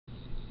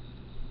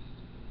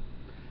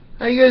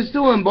How you guys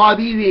doing? Bob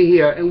Ethier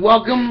here, and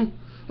welcome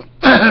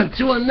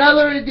to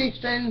another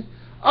edition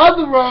of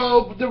the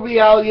RoBE, the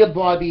reality of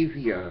Bob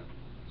Ethier.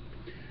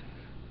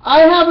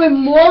 I having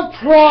more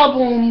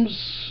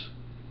problems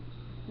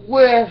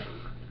with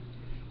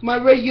my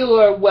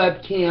regular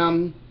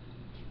webcam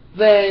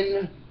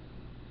than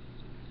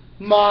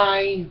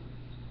my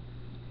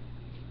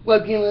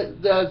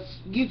webcam that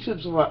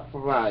YouTube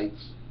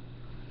provides.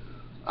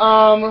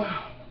 I'm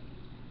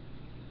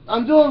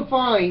doing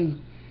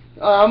fine.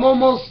 I'm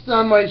almost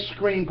done my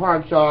screen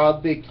part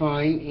job big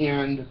time,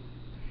 and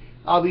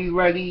I'll be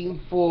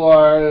ready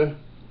for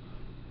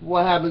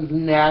what happens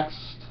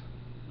next.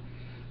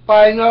 But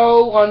I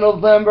know on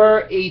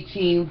November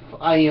 18th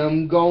I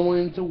am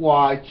going to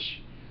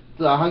watch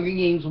the Hunger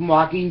Games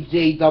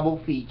Mockingjay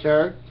double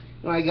feature,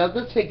 and I got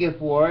the ticket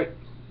for it.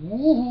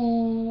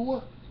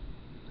 Woohoo!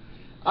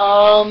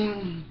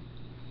 I'm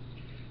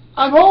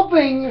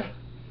hoping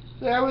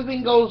that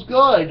everything goes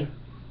good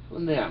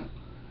with them.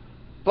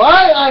 But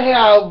I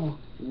have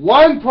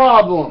one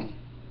problem.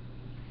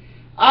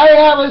 I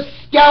have a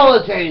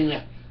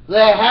skeleton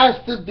that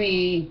has to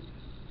be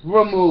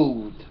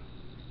removed.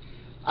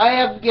 I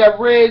have to get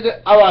rid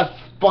of a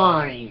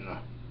spine.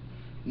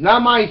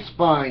 Not my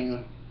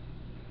spine.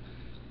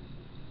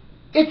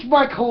 It's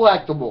my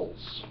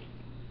collectibles.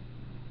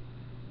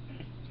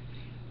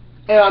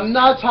 And I'm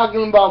not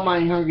talking about my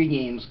Hunger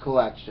Games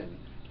collection.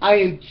 I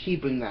am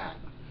keeping that.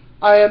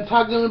 I am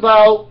talking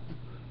about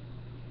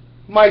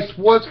my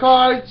sports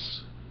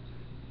cards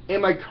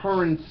and my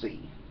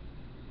currency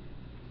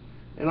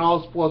and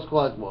all sports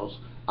collectibles.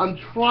 I'm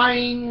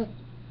trying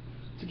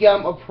to get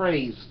them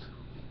appraised.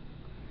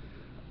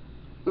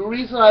 The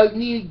reason I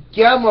need to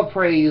get them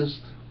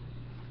appraised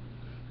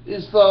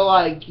is so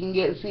I can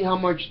see how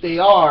much they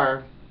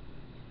are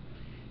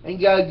and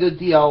get a good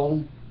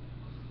deal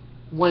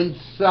when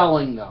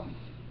selling them.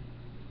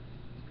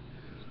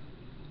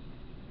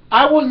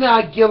 I would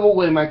not give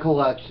away my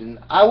collection.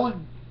 I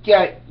would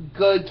get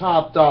good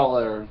top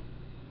dollar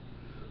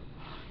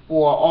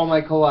for all my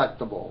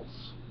collectibles,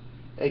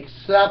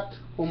 except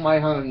for my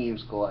Hunger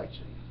Games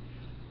collection.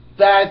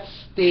 That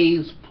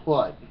stays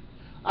put.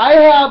 I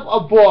have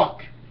a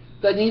book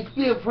that needs to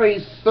be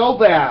appraised so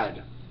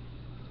bad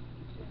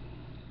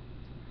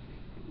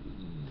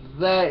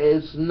that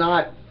it's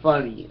not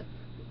funny.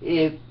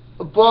 It's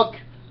a book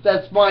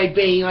that's my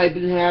bane. I've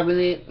been having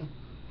it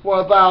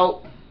for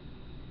about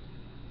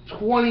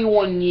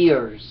 21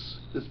 years.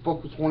 This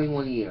book was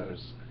 21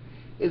 years.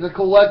 It's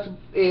a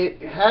it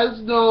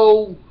has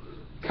no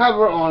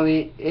cover on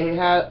it.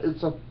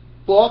 It's a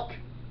book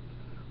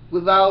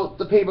without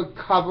the paper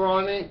cover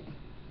on it.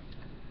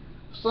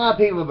 It's not a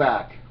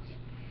paperback.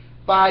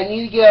 But I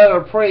need to get it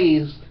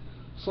appraised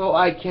so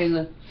I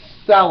can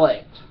sell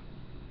it.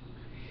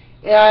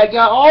 And I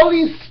got all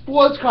these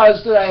sports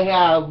cards that I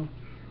have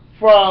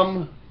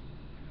from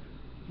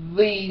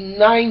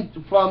the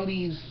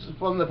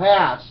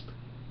past.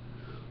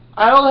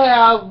 I don't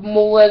have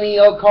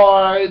millennial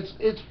cards.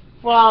 It's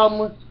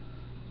from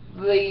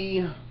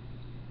the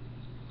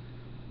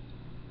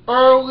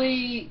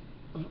early,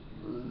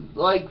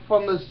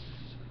 from the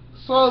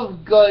sort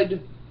of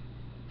good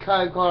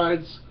kind of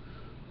cards,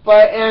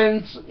 but it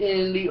ends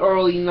in the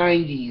early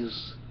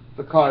 90s,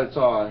 the cards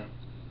are.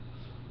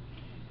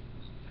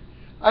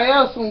 I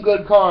have some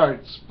good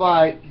cards,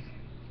 but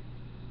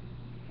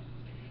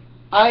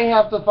I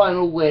have to find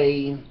a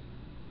way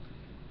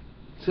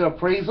to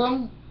appraise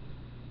them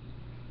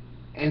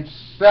and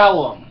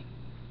sell them.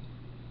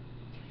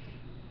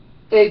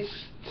 It's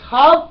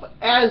tough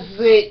as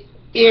it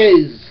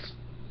is.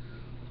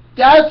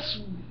 That's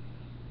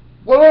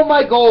one of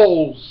my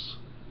goals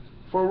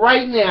for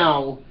right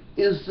now,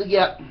 is to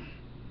get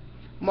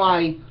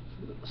my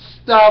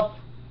stuff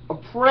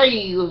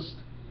appraised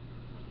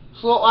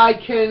so I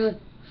can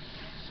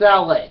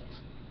sell it.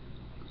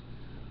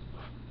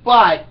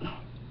 But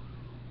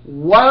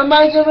what am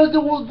I going to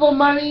do with the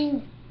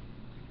money?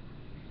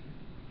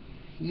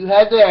 You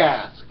had to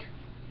ask.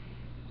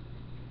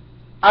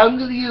 I'm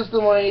going to use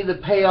the money to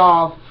pay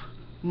off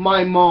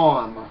my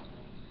mom,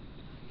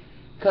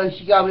 because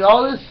she got me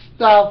all this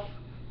stuff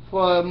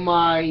for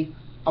my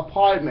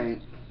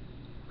apartment,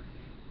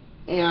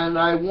 and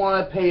I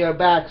want to pay her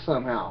back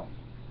somehow.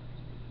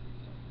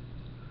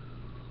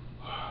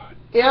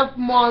 If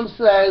Mom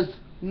says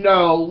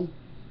no,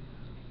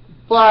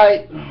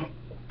 but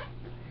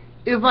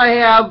if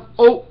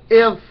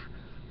if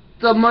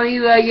the money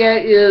that I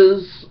get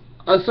is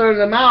a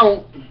certain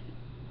amount,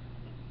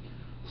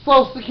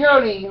 Social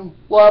Security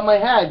will have my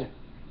head.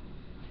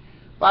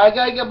 But I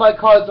gotta get my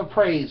cards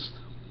appraised.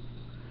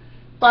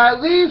 But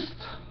at least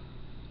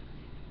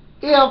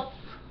if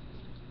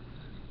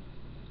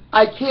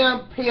I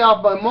can't pay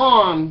off my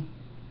mom,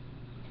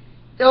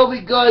 it'll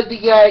be good to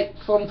get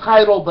some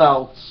title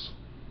belts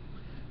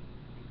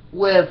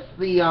with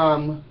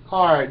the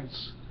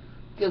cards.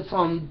 Get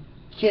some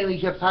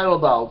championship title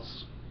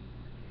belts.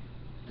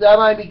 That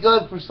might be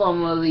good for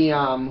some of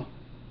the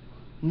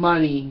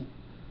money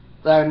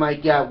that I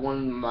might get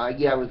when I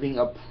get everything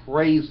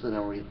appraised and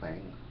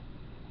everything.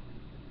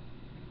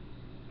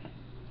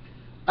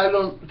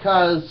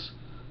 because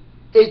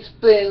it's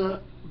been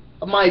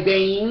my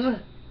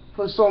bane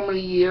for so many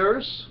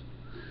years,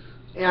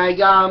 and I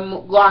got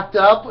them locked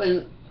up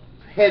and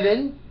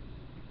hidden.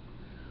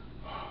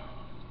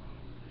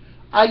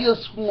 I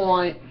just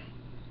want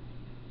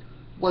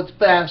what's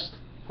best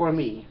for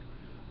me.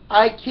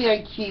 I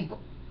can't keep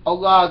a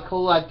lot of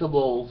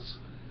collectibles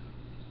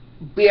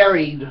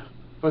buried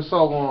for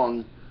so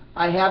long.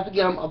 I have to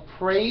get them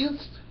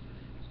appraised,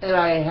 and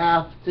I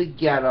have to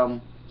get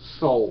them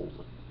sold.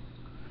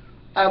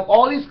 I have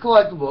all these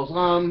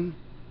collectibles.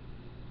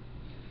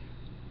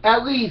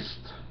 At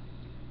least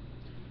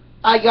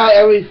I got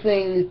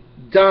everything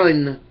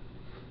done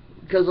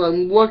because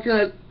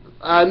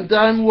I'm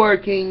done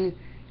working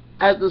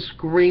at the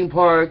Screen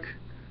Park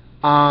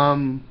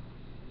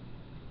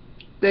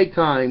big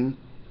time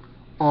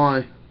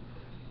on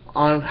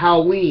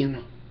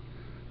Halloween.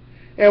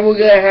 And we're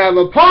going to have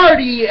a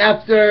party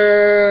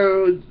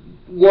after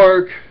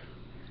work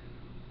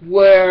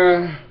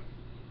where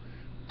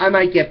I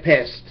might get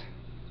pissed.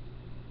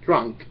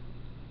 Drunk.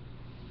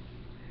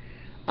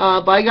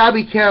 But I gotta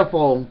be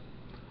careful.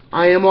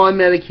 I am on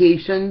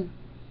medication,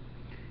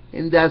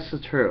 and that's the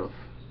truth.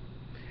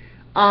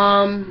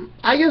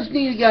 I just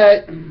need to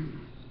get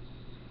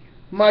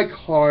my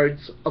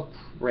cards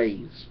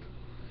appraised.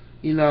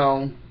 You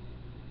know,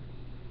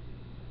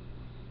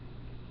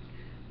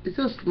 it's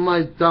just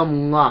my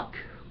dumb luck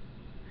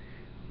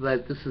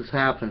that this is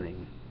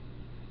happening.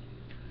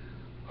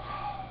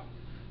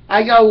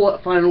 I gotta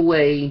find a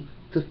way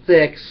to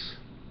fix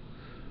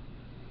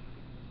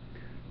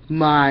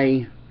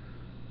my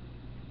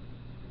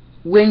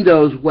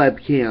Windows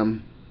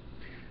webcam,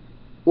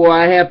 or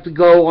I have to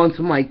go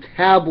onto my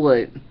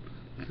tablet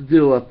to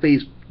do a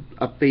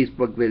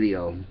Facebook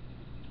video.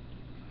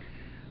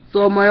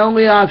 So my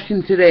only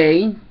option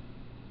today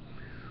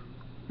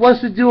was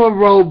to do a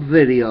RoBE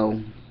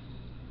video,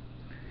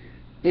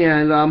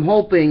 and I'm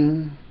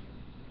hoping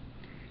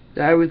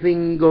that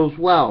everything goes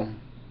well.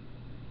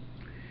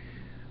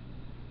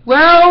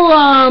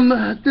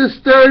 Well, this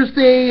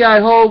Thursday I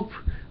hope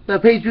the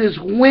Patriots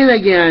win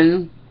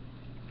again,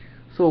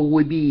 so it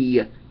would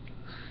be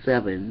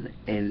 7-0.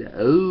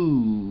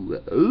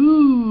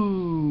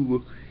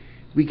 Ooh,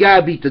 we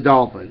gotta beat the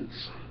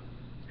Dolphins.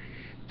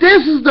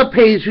 This is the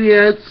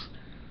Patriots'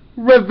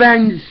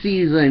 revenge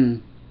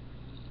season.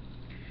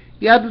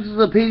 Yeah, this is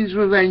the Patriots'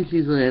 revenge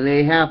season, and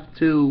they have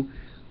to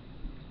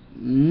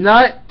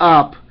nut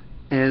up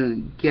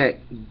and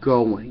get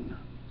going.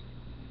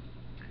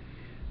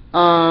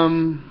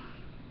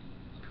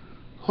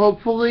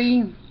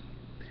 Hopefully,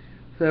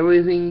 if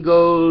everything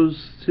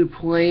goes to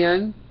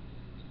plan.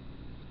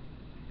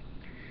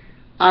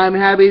 I'm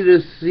happy to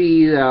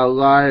see that a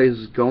lot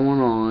is going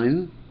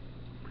on.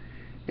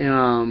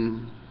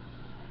 And,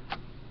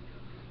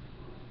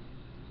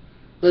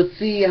 let's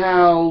see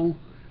how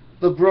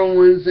the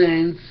Bruins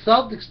and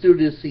Celtics do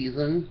this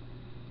season,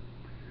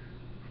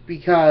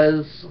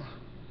 because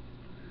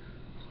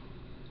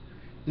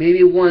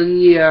maybe one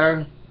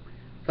year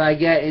if I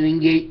get 10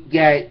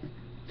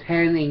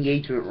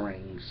 engagement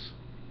rings.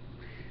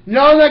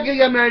 No, I'm not gonna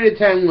get married to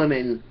 10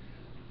 women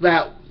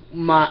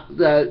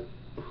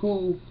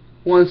who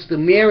wants to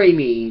marry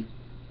me.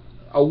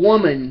 A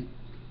woman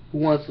who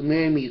wants to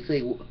marry me say,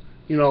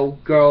 you know,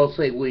 girls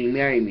say, will you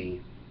marry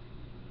me?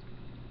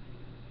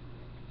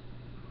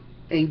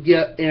 And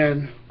give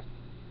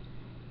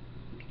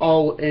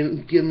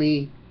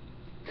me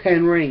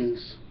 10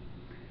 rings.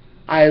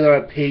 Either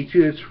a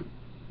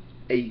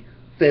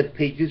 5th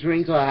Patriots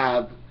ring, so I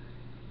have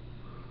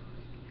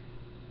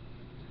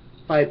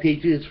 5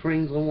 Patriots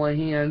rings on one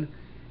hand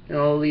and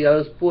all the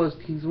other sports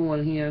teams on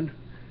one hand.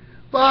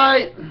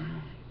 But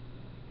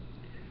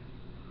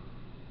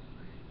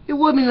it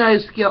would be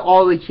nice to get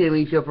all the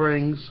championship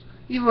rings,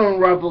 even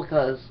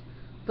replicas.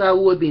 That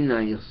would be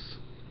nice.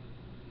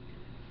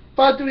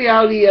 But the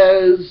reality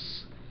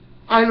is,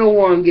 I know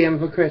what I'm getting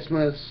for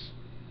Christmas.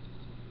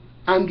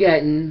 I'm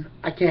getting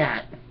a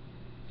cat.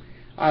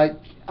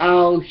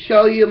 I'll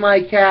show you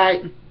my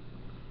cat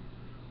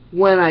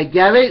when I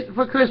get it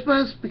for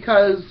Christmas,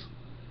 because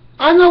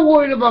I'm not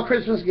worried about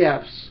Christmas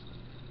gifts.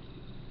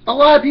 A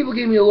lot of people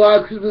give me a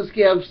lot of Christmas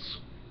gifts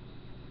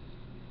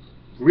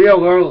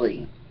real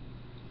early.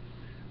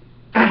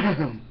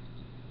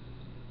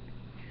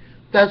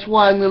 That's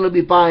why I'm going to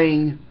be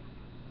buying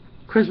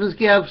Christmas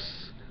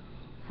gifts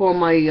for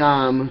my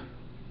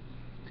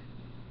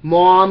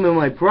mom and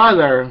my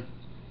brother,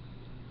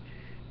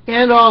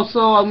 and also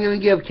I'm going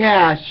to give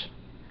cash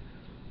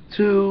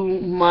to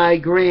my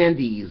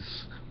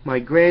grandies, my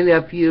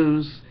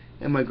grandnephews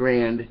and my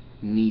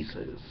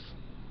grandnieces.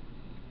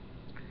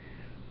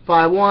 If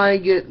I want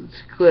to get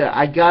clear,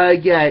 I gotta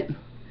get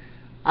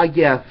a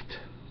gift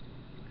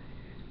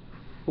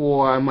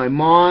for my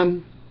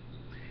mom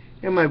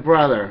and my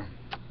brother.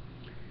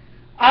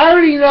 I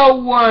already know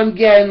what I'm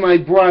getting my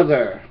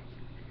brother.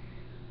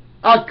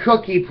 A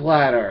cookie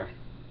platter.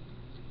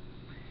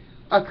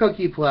 A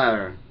cookie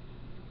platter.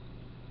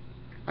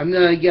 I'm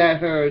gonna get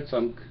her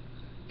some,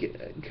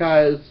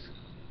 because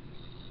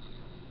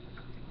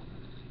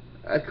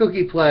a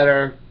cookie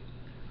platter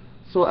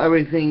so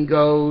everything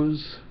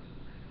goes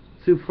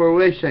to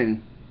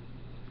fruition.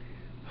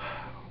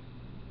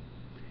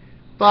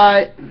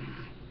 But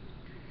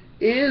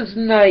it is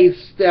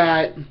nice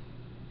that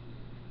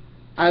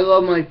I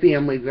love my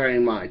family very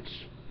much.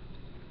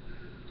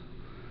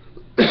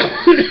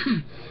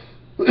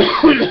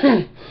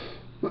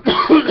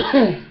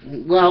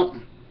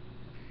 Well,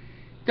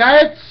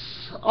 that's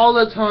all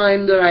the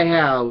time that I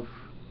have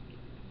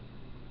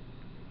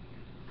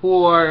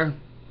for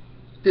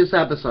this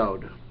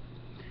episode.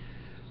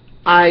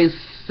 I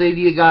say to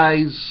you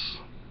guys,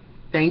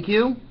 thank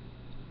you.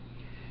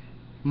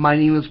 My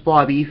name is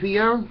Bob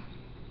Ethier,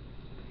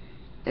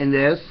 and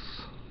this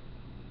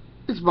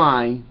is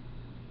my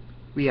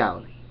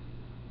reality.